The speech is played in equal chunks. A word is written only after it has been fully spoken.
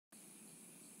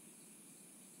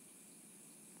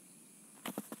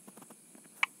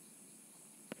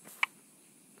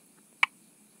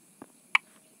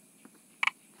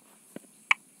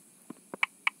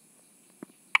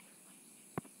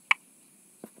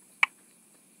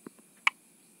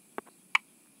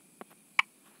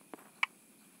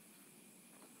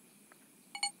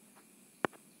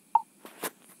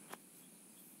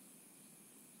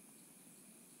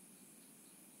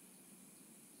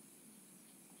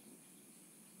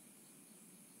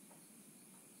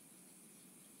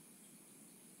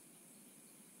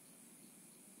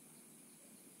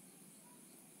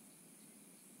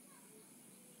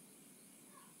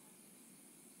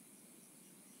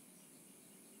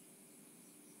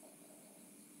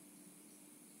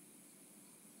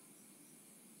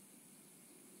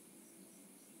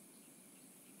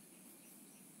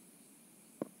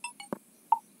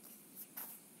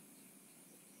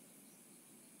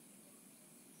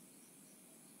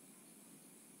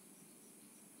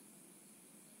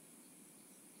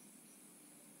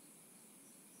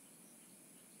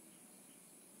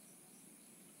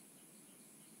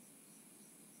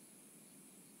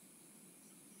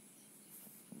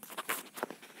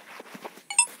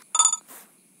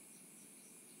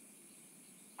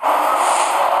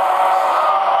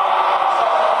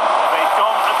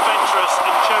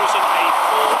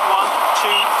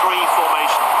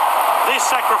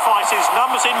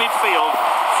numbers in midfield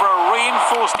for a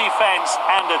reinforced defence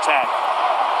and attack.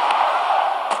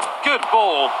 Good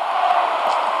ball.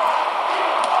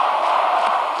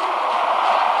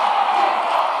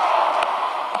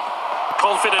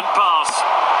 Confident pass.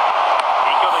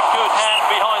 He got a good hand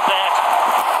behind that.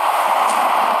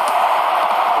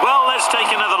 Well, let's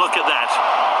take another look at that.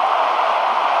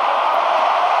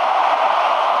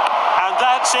 And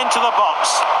that's into the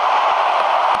box.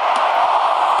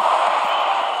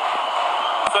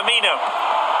 Romero.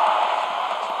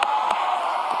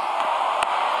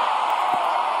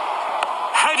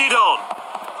 Headed on.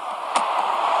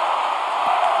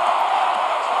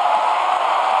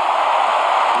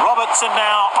 Robertson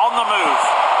now on the move.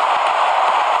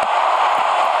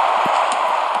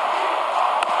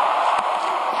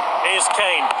 Here's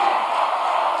Kane.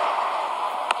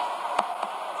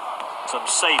 Some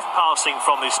safe passing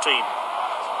from this team.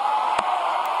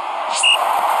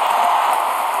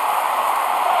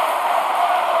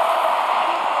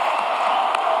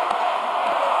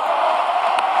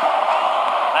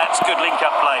 That's good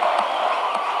link-up play.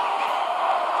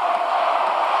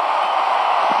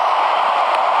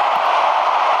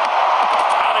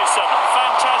 Allison,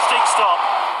 fantastic stop.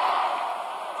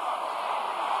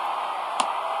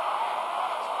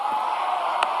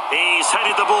 He's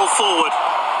headed the ball forward.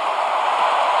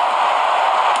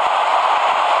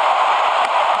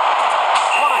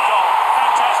 What a goal.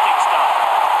 Fantastic stuff.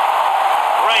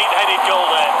 Great headed goal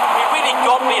there. He really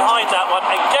got behind that one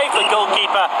and gave the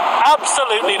goalkeeper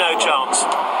absolutely no chance.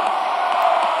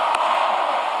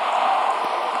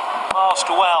 Passed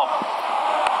well.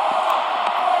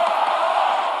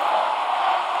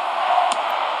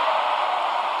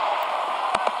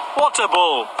 What a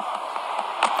ball.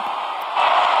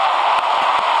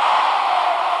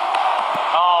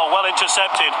 Oh, well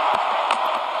intercepted.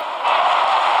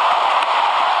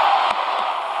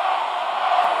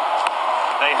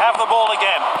 They have the ball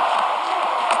again.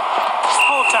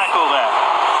 Poor tackle there.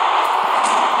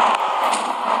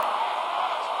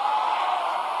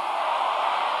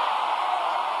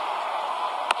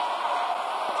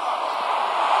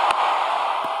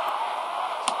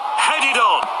 Headed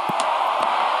on.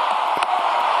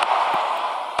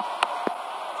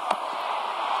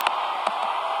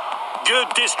 Good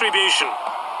distribution.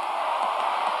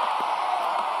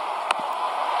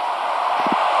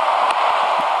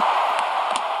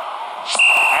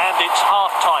 And it's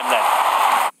half-time then.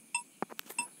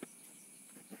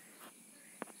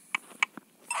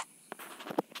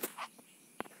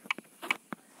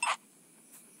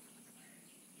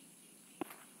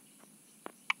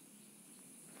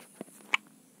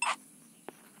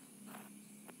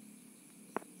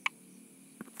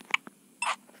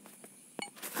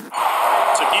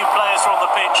 Some new players are on the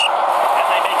pitch, and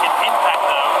they make an impact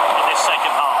though in this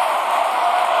second half.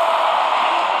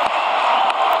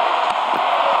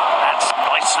 That's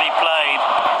nicely played.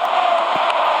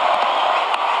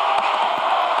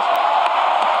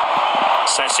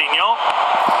 Cessinho.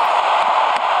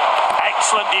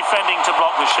 Excellent defending to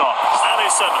block the shot.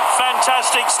 Allison,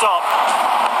 fantastic stop.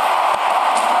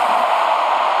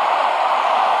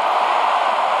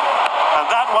 And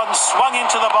that one swung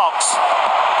into the box.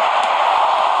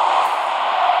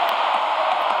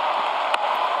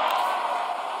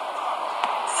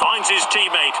 Finds his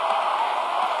teammate.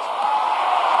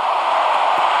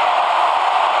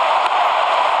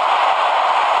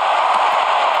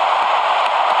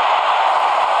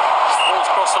 Ball's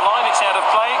across the line, it's out of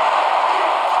play.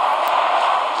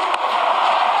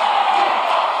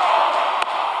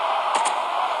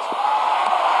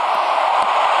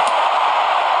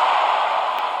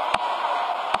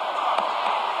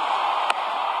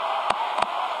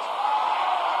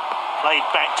 Played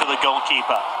back to the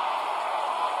goalkeeper.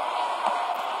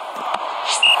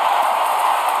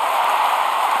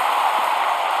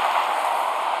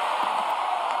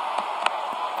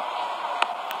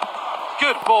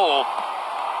 Good ball.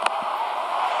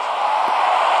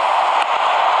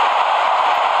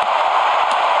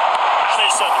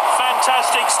 Allison,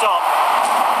 fantastic stop.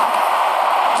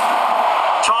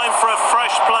 Time for a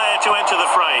fresh player to enter the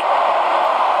fray.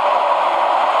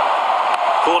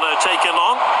 Corner taken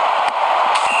on.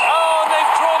 Oh,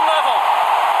 they've drawn level.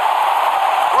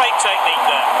 Great technique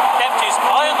there. Kept his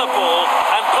eye on the ball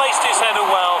and placed his header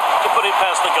well to put it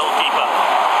past the goalkeeper.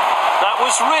 That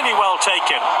was really well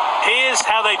taken. Here's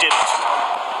how they did it.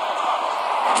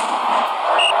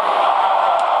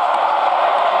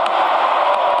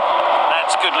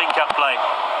 That's good link-up play.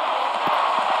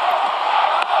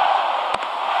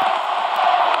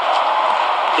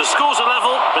 The scores are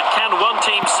level, but can one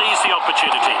team seize the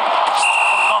opportunity?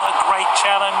 Not a great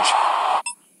challenge.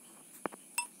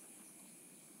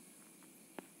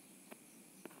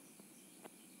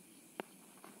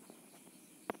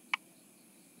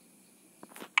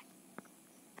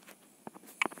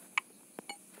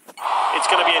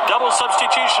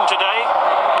 contribution today.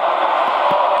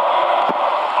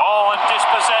 Oh, and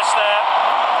dispossessed there.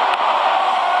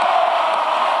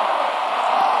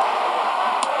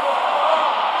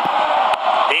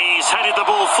 He's headed the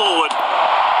ball forward.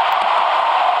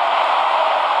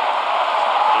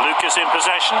 Lucas in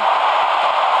possession.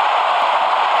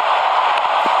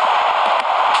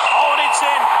 Oh, and it's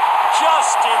in,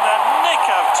 just in the nick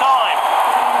of time.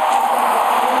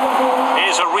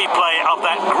 Here's a replay of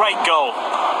that great goal.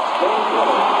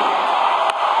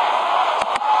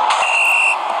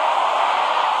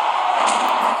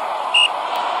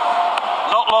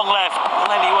 Not long left.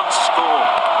 Will anyone score?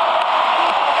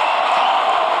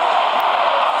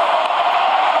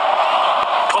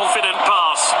 Confident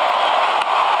pass.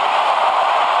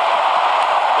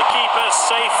 The keeper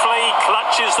safely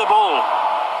clutches the ball.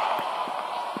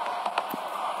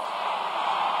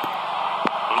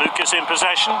 Lucas in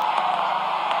possession.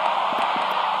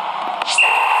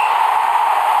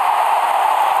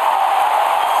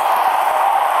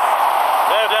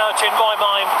 No doubt in my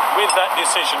mind with that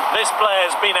decision. This player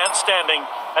has been outstanding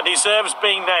and deserves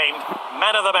being named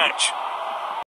man of the match.